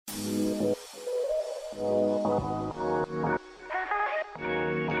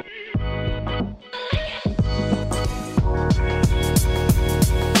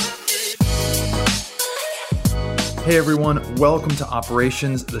Hey everyone, welcome to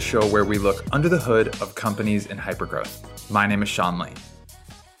Operations, the show where we look under the hood of companies in hypergrowth. My name is Sean Lane.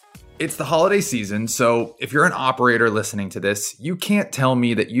 It's the holiday season, so if you're an operator listening to this, you can't tell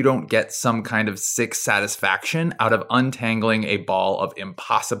me that you don't get some kind of sick satisfaction out of untangling a ball of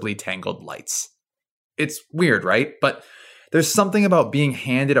impossibly tangled lights. It's weird, right? But there's something about being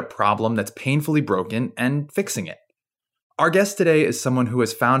handed a problem that's painfully broken and fixing it. Our guest today is someone who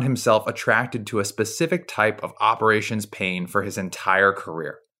has found himself attracted to a specific type of operations pain for his entire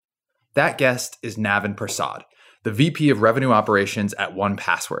career. That guest is Navin Prasad, the VP of Revenue Operations at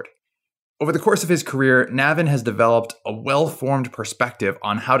 1Password. Over the course of his career, Navin has developed a well-formed perspective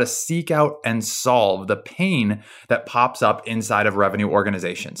on how to seek out and solve the pain that pops up inside of revenue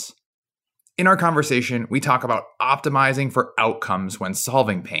organizations. In our conversation, we talk about optimizing for outcomes when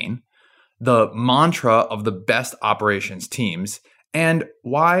solving pain, the mantra of the best operations teams, and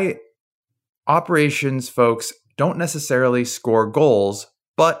why operations folks don't necessarily score goals,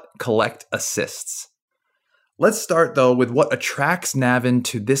 but collect assists. Let's start, though, with what attracts Navin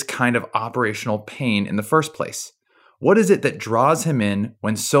to this kind of operational pain in the first place. What is it that draws him in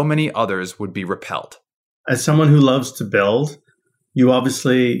when so many others would be repelled? As someone who loves to build, you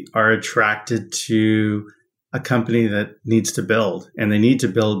obviously are attracted to a company that needs to build. And they need to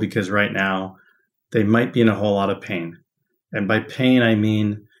build because right now they might be in a whole lot of pain. And by pain, I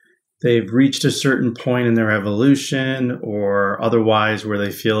mean they've reached a certain point in their evolution or otherwise where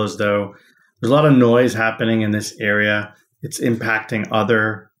they feel as though there's a lot of noise happening in this area. It's impacting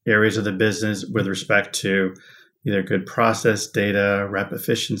other areas of the business with respect to either good process, data, rep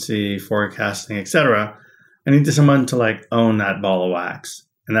efficiency, forecasting, etc. I need someone to own that ball of wax.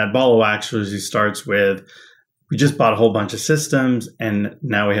 And that ball of wax usually starts with, we just bought a whole bunch of systems and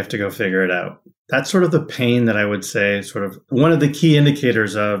now we have to go figure it out. That's sort of the pain that I would say sort of one of the key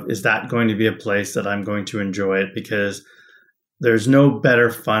indicators of, is that going to be a place that I'm going to enjoy it? Because there's no better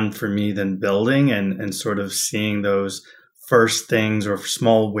fun for me than building and sort of seeing those first things or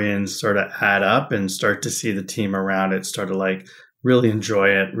small wins sort of add up and start to see the team around it start to really enjoy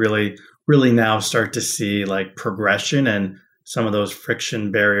it, really now start to see progression and some of those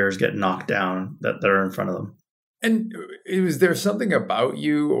friction barriers get knocked down that are in front of them. And is there something about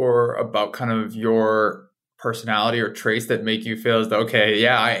you or about kind of your personality or traits that make you feel as though, okay,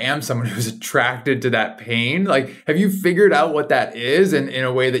 yeah, I am someone who's attracted to that pain? Have you figured out what that is and in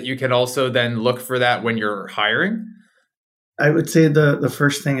a way that you can also then look for that when you're hiring? I would say the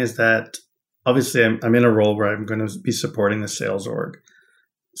first thing is that obviously I'm in a role where I'm going to be supporting the sales org.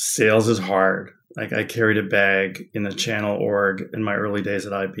 Sales is hard. I carried a bag in the channel org in my early days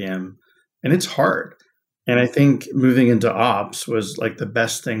at IBM, and it's hard. And I think moving into ops was the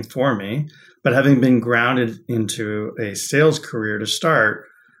best thing for me. But having been grounded into a sales career to start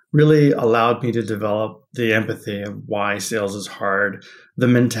really allowed me to develop the empathy of why sales is hard, the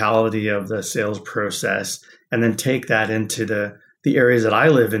mentality of the sales process, and then take that into the areas that I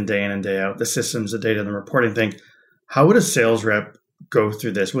live in and day out, the systems, the data, the reporting. Think, how would a sales rep go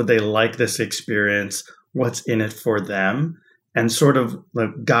through this? Would they like this experience? What's in it for them? And sort of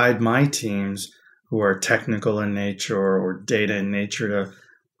guide my teams who are technical in nature or data in nature to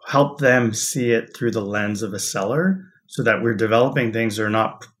help them see it through the lens of a seller so that we're developing things that are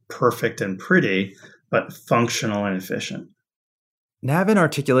not perfect and pretty, but functional and efficient. Navin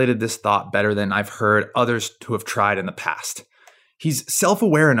articulated this thought better than I've heard others who have tried in the past. He's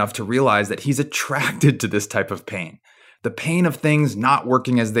self-aware enough to realize that he's attracted to this type of pain. The pain of things not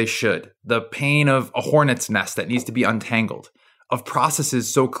working as they should. The pain of a hornet's nest that needs to be untangled. Of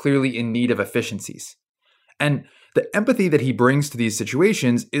processes so clearly in need of efficiencies. And the empathy that he brings to these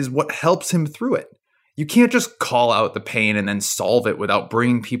situations is what helps him through it. You can't just call out the pain and then solve it without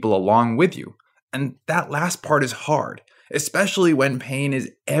bringing people along with you. And that last part is hard, especially when pain is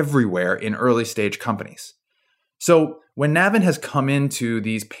everywhere in early stage companies. So when Navin has come into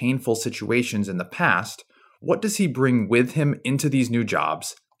these painful situations in the past, what does he bring with him into these new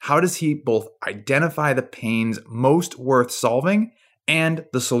jobs? How does he both identify the pains most worth solving and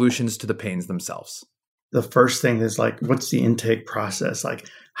the solutions to the pains themselves? The first thing is what's the intake process?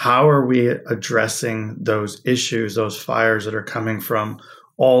 How are we addressing those issues, those fires that are coming from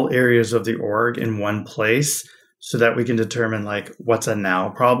all areas of the org in one place so that we can determine what's a now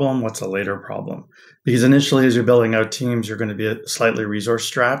problem, what's a later problem? Because initially, as you're building out teams, you're going to be slightly resource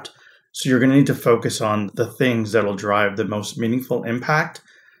strapped. So you're going to need to focus on the things that'll drive the most meaningful impact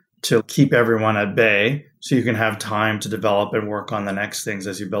to keep everyone at bay so you can have time to develop and work on the next things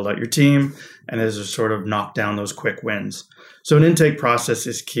as you build out your team and as you sort of knock down those quick wins. So an intake process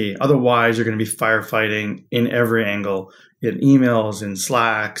is key. Otherwise, you're going to be firefighting in every angle, in emails, in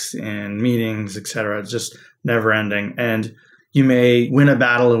Slacks, in meetings, et cetera. It's just never ending. And you may win a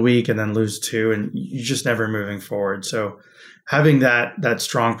battle a week and then lose two, and you're just never moving forward. So having that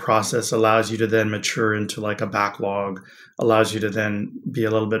strong process allows you to then mature into like a backlog, allows you to then be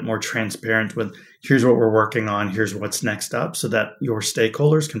a little bit more transparent with here's what we're working on, here's what's next up, so that your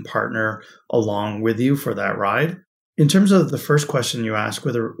stakeholders can partner along with you for that ride. In terms of the first question you asked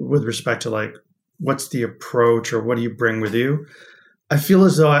with respect to like, what's the approach or what do you bring with you? I feel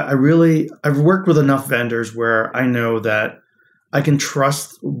as though I've worked with enough vendors where I know that I can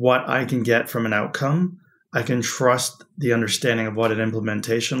trust what I can get from an outcome. I can trust the understanding of what an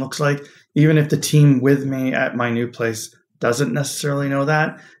implementation looks like, even if the team with me at my new place doesn't necessarily know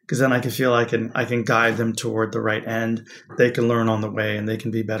that, because then I can feel I can guide them toward the right end. They can learn on the way and they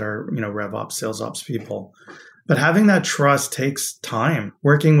can be better, rev ops, sales ops people. But having that trust takes time.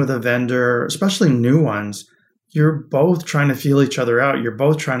 Working with a vendor, especially new ones, you're both trying to feel each other out. You're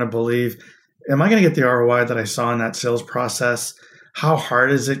both trying to believe, am I going to get the ROI that I saw in that sales process? How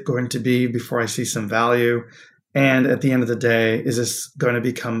hard is it going to be before I see some value? And at the end of the day, is this going to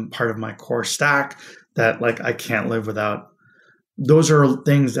become part of my core stack that like I can't live without? Those are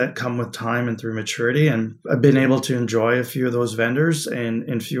things that come with time and through maturity. And I've been able to enjoy a few of those vendors and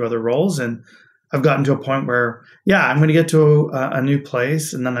in a few other roles. And I've gotten to a point where, I'm going to get to a new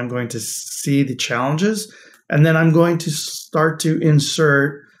place and then I'm going to see the challenges. And then I'm going to start to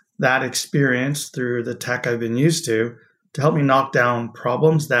insert that experience through the tech I've been used to help me knock down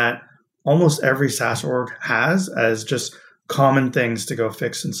problems that almost every SaaS org has as just common things to go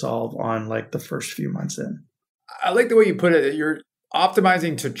fix and solve on like the first few months in. I like the way you put it. You're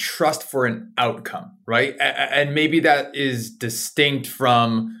optimizing to trust for an outcome, right? And maybe that is distinct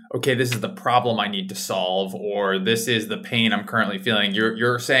from, okay, this is the problem I need to solve, or this is the pain I'm currently feeling.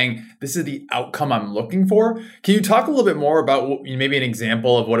 You're saying this is the outcome I'm looking for. Can you talk a little bit more about maybe an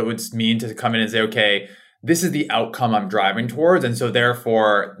example of what it would mean to come in and say, okay, this is the outcome I'm driving towards, and so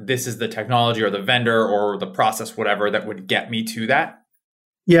therefore this is the technology or the vendor or the process, whatever, that would get me to that?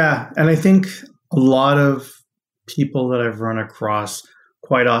 Yeah, and I think a lot of people that I've run across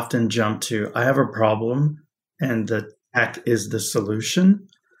quite often jump to, I have a problem and the tech is the solution.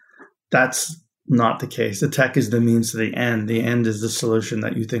 That's not the case. The tech is the means to the end. The end is the solution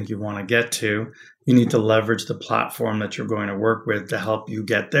that you think you want to get to. You need to leverage the platform that you're going to work with to help you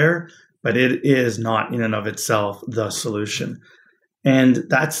get there, but it is not in and of itself the solution. And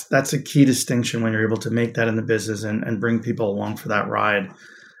that's a key distinction when you're able to make that in the business and bring people along for that ride.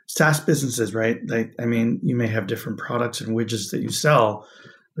 SaaS businesses, right? You may have different products and widgets that you sell,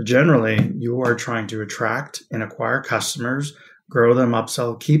 but generally you are trying to attract and acquire customers, grow them,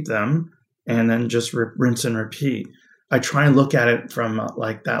 upsell, keep them, and then just rinse and repeat. I try and look at it from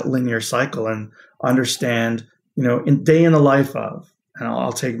like that linear cycle and understand, in day in the life of, and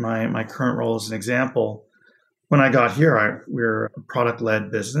I'll take my current role as an example. When I got here, we're a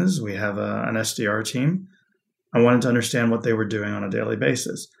product-led business. We have an SDR team. I wanted to understand what they were doing on a daily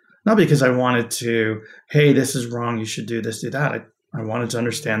basis. Not because I wanted to, hey, this is wrong, you should do this, do that. I wanted to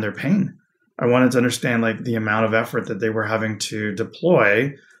understand their pain. I wanted to understand like the amount of effort that they were having to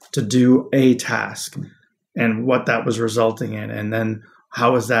deploy to do a task and what that was resulting in. And then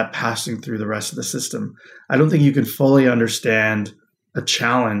how is that passing through the rest of the system? I don't think you can fully understand a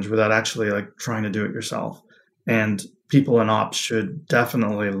challenge without actually like trying to do it yourself. And people in ops should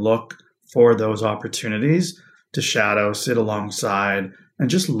definitely look for those opportunities to shadow, sit alongside, and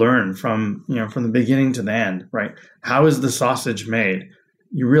just learn from the beginning to the end, right? How is the sausage made?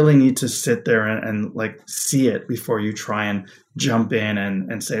 You really need to sit there and like see it before you try and jump in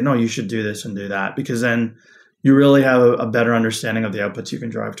and say, no, you should do this and do that, because then you really have a better understanding of the outputs you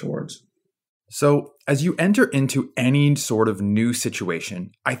can drive towards. So as you enter into any sort of new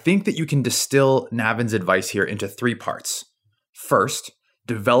situation, I think that you can distill Navin's advice here into 3 parts. First,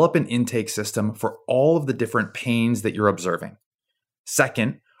 develop an intake system for all of the different pains that you're observing.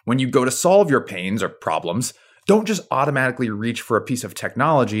 Second, when you go to solve your pains or problems, don't just automatically reach for a piece of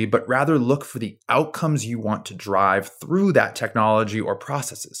technology, but rather look for the outcomes you want to drive through that technology or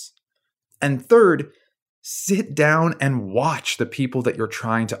processes. And third, sit down and watch the people that you're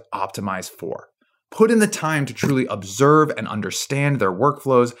trying to optimize for. Put in the time to truly observe and understand their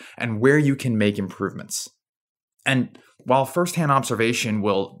workflows and where you can make improvements. And while firsthand observation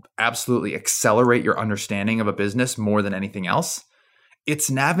will absolutely accelerate your understanding of a business more than anything else,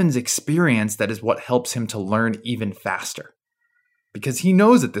 it's Navin's experience that is what helps him to learn even faster. Because he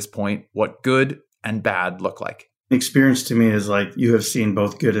knows at this point what good and bad look like. Experience to me is like you have seen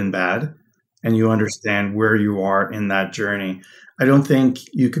both good and bad, and you understand where you are in that journey. I don't think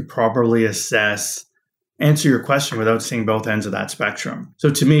you could properly assess answer your question without seeing both ends of that spectrum. So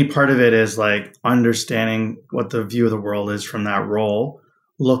to me, part of it is like understanding what the view of the world is from that role,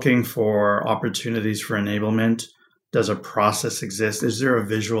 looking for opportunities for enablement. Does a process exist? Is there a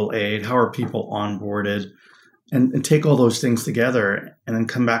visual aid? How are people onboarded? And take all those things together and then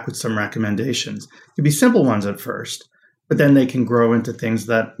come back with some recommendations. It could be simple ones at first, but then they can grow into things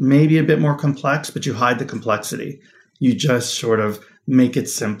that may be a bit more complex, but you hide the complexity. You just sort of make it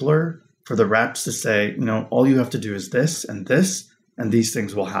simpler for the reps to say, all you have to do is this, and these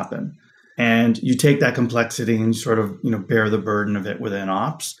things will happen. And you take that complexity and you sort of, bear the burden of it within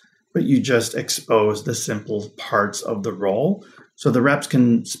ops, but you just expose the simple parts of the role. So the reps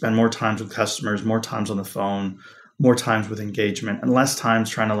can spend more times with customers, more times on the phone, more times with engagement, and less times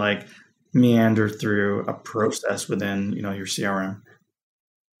trying to meander through a process within, your CRM.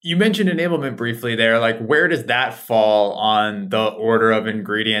 You mentioned enablement briefly there. Where does that fall on the order of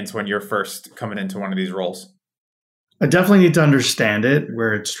ingredients when you're first coming into one of these roles? I definitely need to understand it,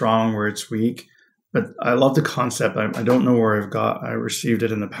 where it's strong, where it's weak. But I love the concept. I don't know where I received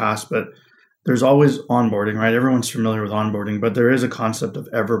it in the past, but there's always onboarding, right? Everyone's familiar with onboarding, but there is a concept of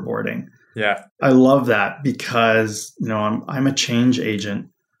everboarding. Yeah. I love that because, I'm a change agent.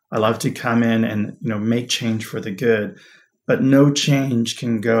 I love to come in and, make change for the good, but no change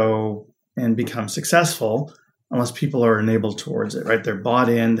can go and become successful unless people are enabled towards it, right? They're bought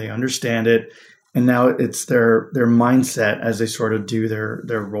in, they understand it. And now it's their mindset as they sort of do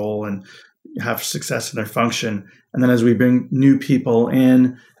their role and have success in their function. And then as we bring new people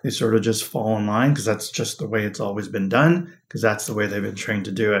in, they sort of just fall in line because that's just the way it's always been done, because that's the way they've been trained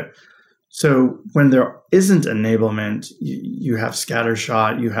to do it. So when there isn't enablement, you have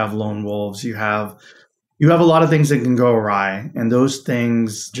scattershot, you have lone wolves, you have a lot of things that can go awry. And those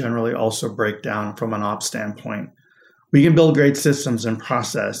things generally also break down from an ops standpoint. We can build great systems and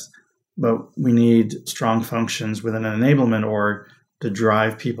process, but we need strong functions within an enablement org to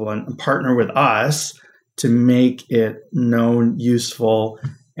drive people and partner with us to make it known, useful,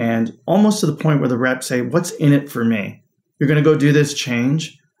 and almost to the point where the reps say, what's in it for me? You're going to go do this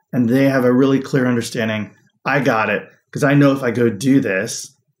change. And they have a really clear understanding. I got it. Because I know if I go do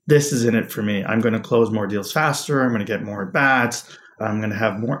this, this is in it for me. I'm going to close more deals faster. I'm going to get more bats. I'm going to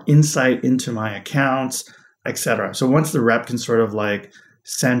have more insight into my accounts, et cetera. So once the rep can sort of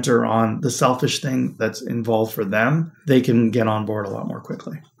center on the selfish thing that's involved for them, they can get on board a lot more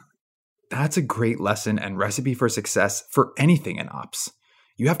quickly. That's a great lesson and recipe for success for anything in ops.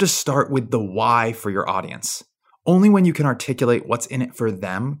 You have to start with the why for your audience. Only when you can articulate what's in it for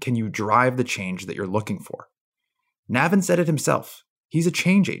them can you drive the change that you're looking for. Navin said it himself. He's a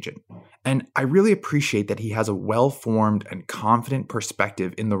change agent. And I really appreciate that he has a well-formed and confident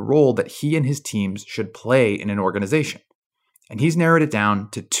perspective in the role that he and his teams should play in an organization. And he's narrowed it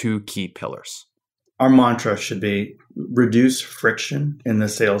down to 2 key pillars. Our mantra should be reduce friction in the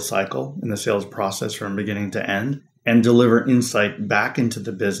sales cycle, in the sales process from beginning to end, and deliver insight back into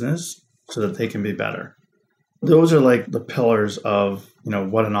the business so that they can be better. Those are the pillars of,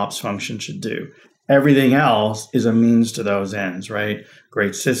 what an ops function should do. Everything else is a means to those ends, right?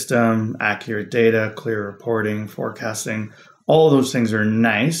 Great system, accurate data, clear reporting, forecasting. All of those things are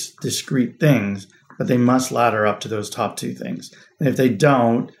nice, discrete things, but they must ladder up to those top 2 things. And if they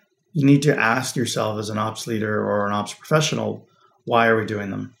don't, you need to ask yourself as an ops leader or an ops professional, why are we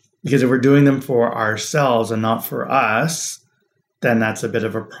doing them? Because if we're doing them for ourselves and not for us, then that's a bit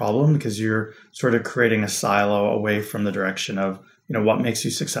of a problem because you're sort of creating a silo away from the direction of, what makes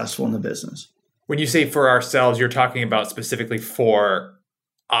you successful in the business. When you say for ourselves, you're talking about specifically for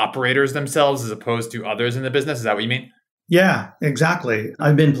operators themselves as opposed to others in the business. Is that what you mean? Yeah, exactly.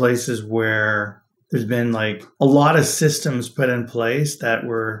 I've been places where there's been a lot of systems put in place that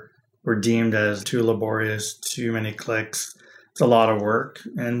were deemed as too laborious, too many clicks. It's a lot of work.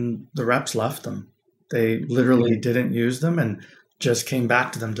 And the reps left them. They literally didn't use them and just came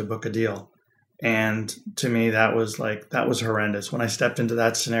back to them to book a deal. And to me, that was horrendous. When I stepped into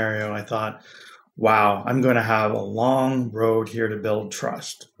that scenario, I thought, wow, I'm going to have a long road here to build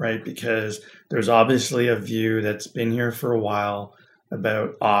trust, right? Because there's obviously a view that's been here for a while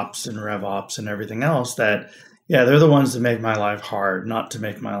about ops and rev ops and everything else that, they're the ones that make my life hard, not to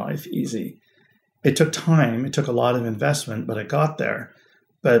make my life easy. It took time. It took a lot of investment, but it got there.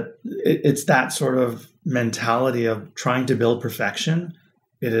 But it's that sort of mentality of trying to build perfection.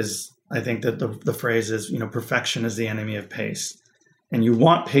 It is, I think that the phrase is, perfection is the enemy of pace. And you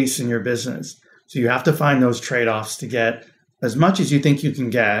want pace in your business. So you have to find those trade-offs to get as much as you think you can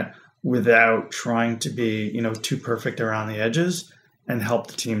get without trying to be, too perfect around the edges and help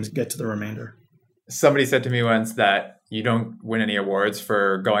the teams get to the remainder. Somebody said to me once that you don't win any awards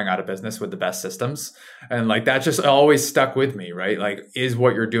for going out of business with the best systems. And like that just always stuck with me, right? Like, is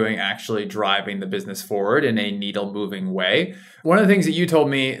what you're doing actually driving the business forward in a needle moving way? One of the things that you told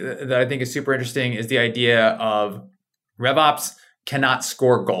me that I think is super interesting is the idea of RevOps cannot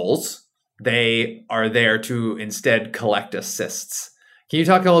score goals. They are there to instead collect assists. Can you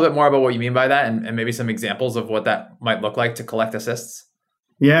talk a little bit more about what you mean by that and maybe some examples of what that might look like to collect assists?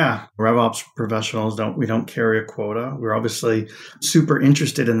 Yeah, RevOps professionals we don't carry a quota. We're obviously super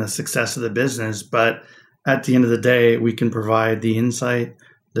interested in the success of the business, but at the end of the day, we can provide the insight,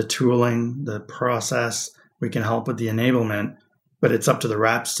 the tooling, the process. We can help with the enablement, but it's up to the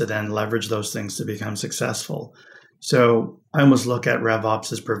reps to then leverage those things to become successful. So I almost look at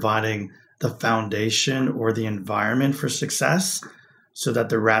RevOps as providing the foundation or the environment for success so that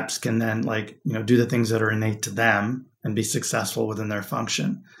the reps can then do the things that are innate to them and be successful within their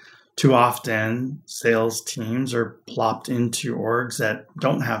function. Too often, sales teams are plopped into orgs that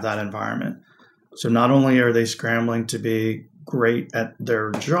don't have that environment. So not only are they scrambling to be great at their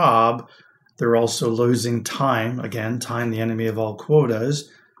job, they're also losing time, again, time the enemy of all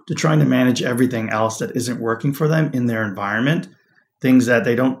quotas, to trying to manage everything else that isn't working for them in their environment, things that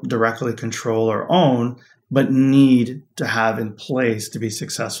they don't directly control or own, but need to have in place to be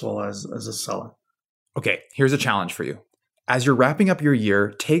successful as a seller. Okay, here's a challenge for you. As you're wrapping up your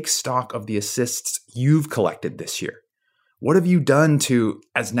year, take stock of the assists you've collected this year. What have you done to,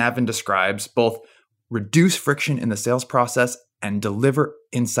 as Navin describes, both reduce friction in the sales process and deliver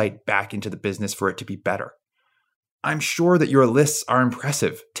insight back into the business for it to be better? I'm sure that your lists are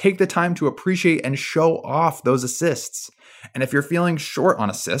impressive. Take the time to appreciate and show off those assists. And if you're feeling short on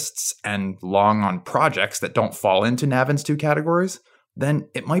assists and long on projects that don't fall into Navin's two categories, then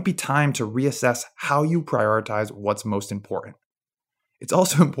it might be time to reassess how you prioritize what's most important. It's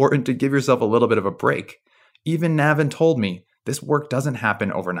also important to give yourself a little bit of a break. Even Navin told me this work doesn't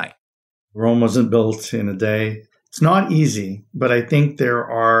happen overnight. Rome wasn't built in a day. It's not easy, but I think there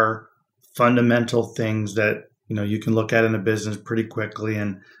are fundamental things that you can look at in a business pretty quickly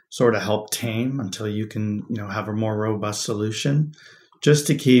and sort of help tame until you can have a more robust solution, just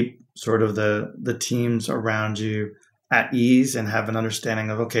to keep sort of the teams around you at ease and have an understanding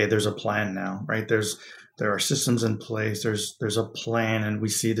of, okay, there's a plan now, right? There are systems in place. There's a plan, and we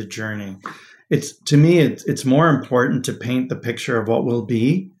see the journey. To me, it's more important to paint the picture of what will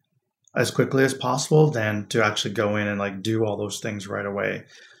be as quickly as possible than to actually go in and do all those things right away.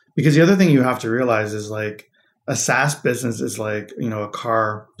 Because the other thing you have to realize is a SaaS business is a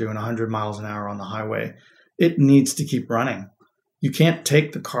car doing 100 miles an hour on the highway. It needs to keep running. You can't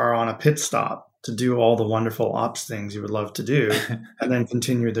take the car on a pit stop to do all the wonderful ops things you would love to do and then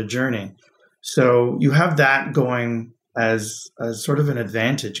continue the journey. So you have that going as sort of an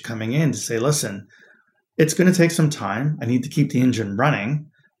advantage coming in to say, listen, it's going to take some time. I need to keep the engine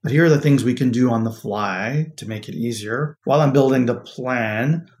running, but here are the things we can do on the fly to make it easier while I'm building the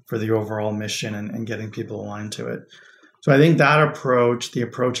plan for the overall mission and getting people aligned to it. So I think that approach, the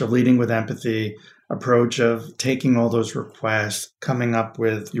approach of leading with empathy, approach of taking all those requests, coming up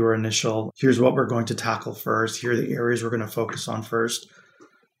with your initial, here's what we're going to tackle first, here are the areas we're going to focus on first.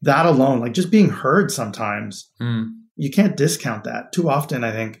 That alone, just being heard sometimes, you can't discount that. Too often,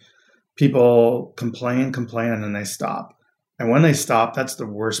 I think people complain, and then they stop. And when they stop, that's the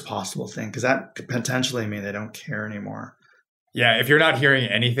worst possible thing, because that could potentially mean they don't care anymore. Yeah, if you're not hearing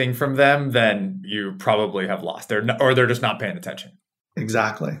anything from them, then you probably have lost. They're just not paying attention.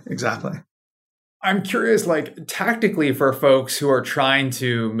 Exactly. I'm curious, tactically for folks who are trying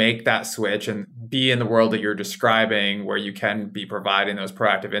to make that switch and be in the world that you're describing where you can be providing those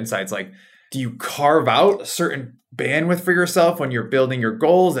proactive insights, do you carve out a certain bandwidth for yourself when you're building your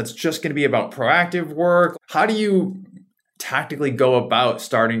goals that's just going to be about proactive work? How do you tactically go about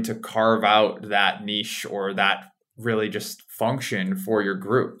starting to carve out that niche or that really just function for your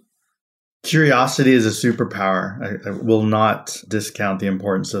group? Curiosity is a superpower. I will not discount the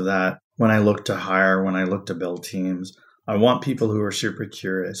importance of that. When I look to hire, when I look to build teams, I want people who are super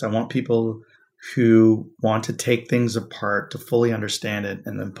curious. I want people who want to take things apart to fully understand it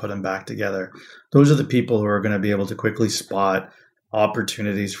and then put them back together. Those are the people who are going to be able to quickly spot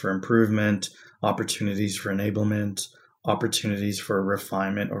opportunities for improvement, opportunities for enablement, opportunities for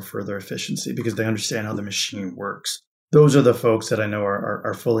refinement or further efficiency, because they understand how the machine works. Those are the folks that I know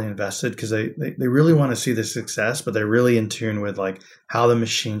are fully invested because they really want to see the success, but they're really in tune with how the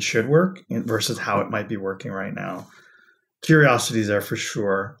machine should work versus how it might be working right now. Curiosity is there for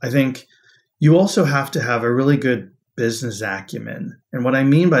sure. I think you also have to have a really good business acumen. And what I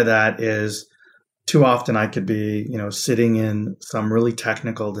mean by that is too often I could be, sitting in some really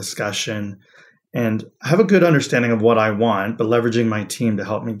technical discussion and have a good understanding of what I want, but leveraging my team to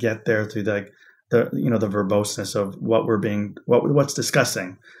help me get there through the verboseness of what's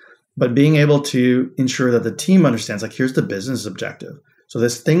discussing, but being able to ensure that the team understands, like, here's the business objective. So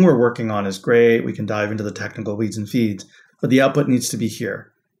this thing we're working on is great. We can dive into the technical weeds and feeds, but the output needs to be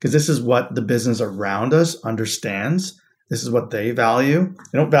here because this is what the business around us understands. This is what they value.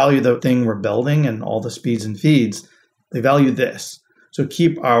 They don't value the thing we're building and all the speeds and feeds. They value this. So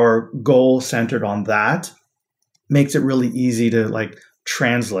keep our goal centered on that. Makes it really easy to like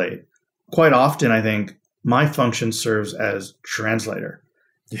translate. Quite often, I think my function serves as translator.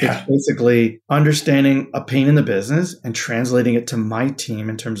 Yeah. It's basically understanding a pain in the business and translating it to my team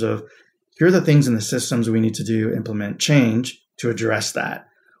in terms of, here are the things in the systems we need to do, implement change to address that.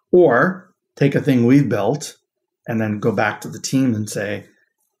 Or take a thing we've built and then go back to the team and say,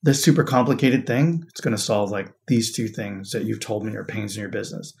 this super complicated thing, it's going to solve like these two things that you've told me are pains in your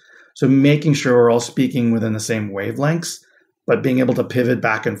business. So making sure we're all speaking within the same wavelengths, but being able to pivot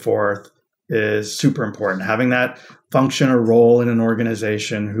back and forth is super important. Having that function or role in an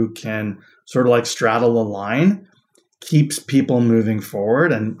organization who can sort of like straddle the line keeps people moving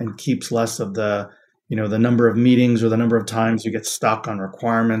forward and keeps less of the, the number of meetings or the number of times you get stuck on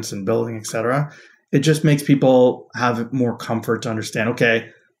requirements and building, et cetera. It just makes people have more comfort to understand, okay,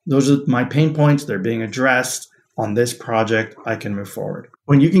 those are my pain points. They're being addressed on this project. I can move forward.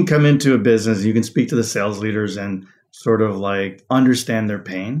 When you can come into a business, you can speak to the sales leaders and sort of like understand their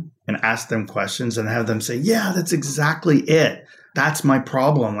pain and ask them questions and have them say, yeah, that's exactly it. That's my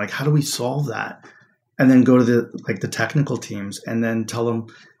problem. Like, how do we solve that? And then go to the technical teams and then tell them,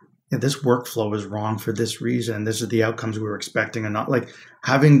 yeah, this workflow is wrong for this reason. This is the outcomes we were expecting, and not like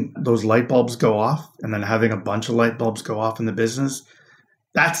having those light bulbs go off and then having a bunch of light bulbs go off in the business.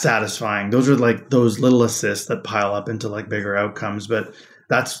 That's satisfying. Those are like those little assists that pile up into like bigger outcomes. But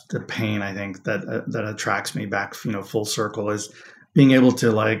that's the pain, I think, that attracts me back, full circle, is being able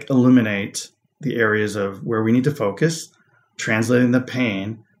to like illuminate the areas of where we need to focus, translating the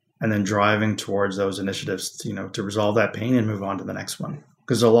pain, and then driving towards those initiatives, to resolve that pain and move on to the next one,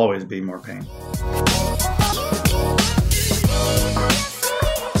 because there'll always be more pain.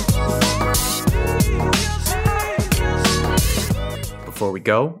 Before we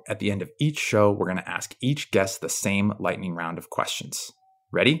go, at the end of each show, we're going to ask each guest the same lightning round of questions.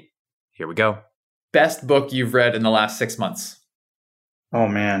 Ready? Here we go. Best book you've read in the last 6 months? Oh,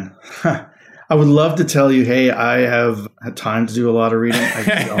 man. I would love to tell you, hey, I have had time to do a lot of reading.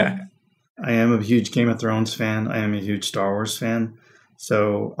 I don't. I am a huge Game of Thrones fan. I am a huge Star Wars fan.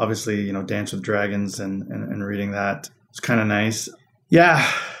 So obviously, Dance with Dragons and reading that was kind of nice. Yeah.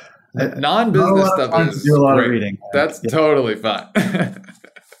 Non-business stuff is do a lot great. Of reading. That's totally fun.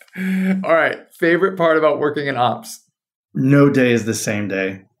 All right. Favorite part about working in ops? No day is the same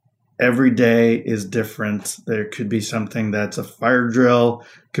day. Every day is different. There could be something that's a fire drill,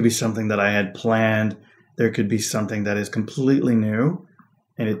 could be something that I had planned. There could be something that is completely new,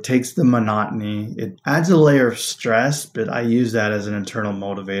 and it takes the monotony. It adds a layer of stress, but I use that as an internal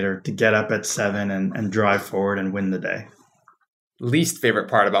motivator to get up at 7 and drive forward and win the day. Least favorite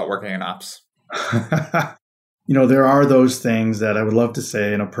part about working in ops? There are those things that I would love to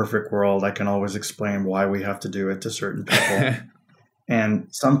say in a perfect world. I can always explain why we have to do it to certain people. And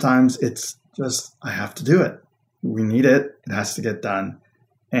sometimes it's just, I have to do it. We need it. It has to get done.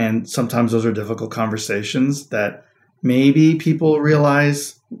 And sometimes those are difficult conversations that maybe people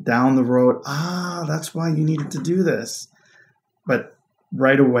realize down the road, that's why you needed to do this. But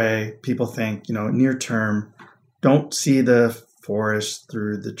right away, people think, near term, don't see the forest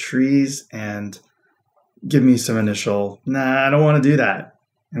through the trees and give me some initial, I don't want to do that.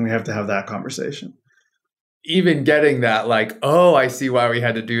 And we have to have that conversation. Even getting that, like, I see why we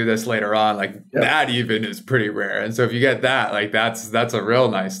had to do this later on, like that even is pretty rare. And so if you get that, like that's a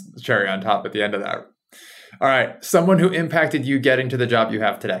real nice cherry on top at the end of that. All right. Someone who impacted you getting to the job you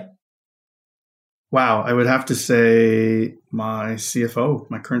have today. Wow. I would have to say my CFO,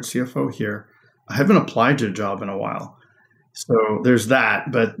 my current CFO here. I haven't applied to a job in a while. So there's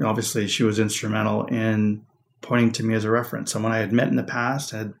that, but obviously she was instrumental in pointing to me as a reference, someone I had met in the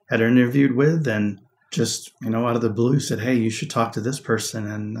past, had interviewed with, and just, out of the blue said, hey, you should talk to this person.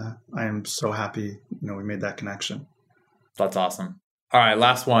 And I am so happy, we made that connection. That's awesome. All right,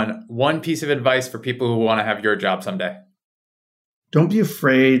 last one. One piece of advice for people who want to have your job someday. Don't be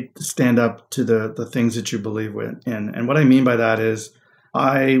afraid to stand up to the things that you believe in. And what I mean by that is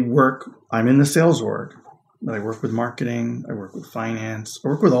I'm in the sales org. I work with marketing. I work with finance. I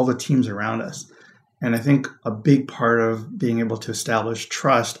work with all the teams around us. And I think a big part of being able to establish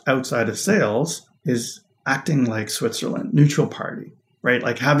trust outside of sales is acting like Switzerland, neutral party, right?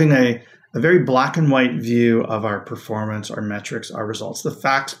 Like having a a very black and white view of our performance, our metrics, our results. The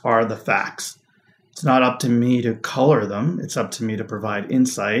facts are the facts. It's not up to me to color them. It's up to me to provide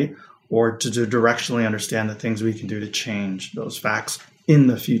insight or to directionally understand the things we can do to change those facts in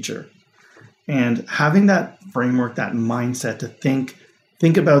the future. And having that framework, that mindset to think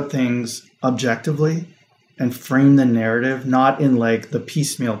about things objectively and frame the narrative, not in like the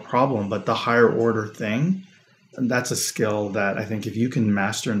piecemeal problem, but the higher order thing. And that's a skill that I think if you can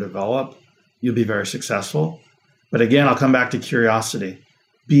master and develop, you'll be very successful. But again, I'll come back to curiosity.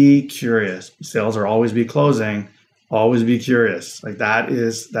 Be curious. Sales are always be closing. Always be curious. Like that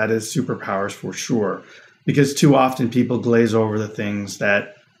is superpowers for sure. Because too often people glaze over the things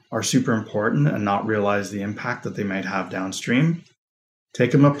that are super important and not realize the impact that they might have downstream.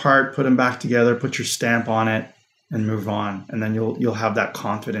 Take them apart, put them back together, put your stamp on it, and move on. And then you'll have that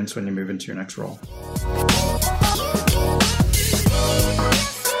confidence when you move into your next role.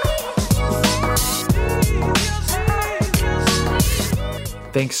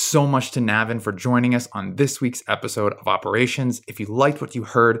 Thanks so much to Navin for joining us on this week's episode of Operations. If you liked what you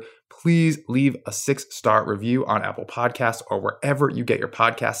heard, please leave a 6-star review on Apple Podcasts or wherever you get your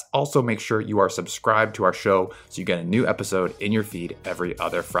podcasts. Also, make sure you are subscribed to our show so you get a new episode in your feed every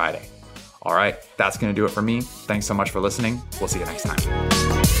other Friday. All right, that's going to do it for me. Thanks so much for listening. We'll see you next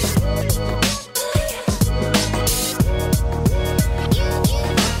time.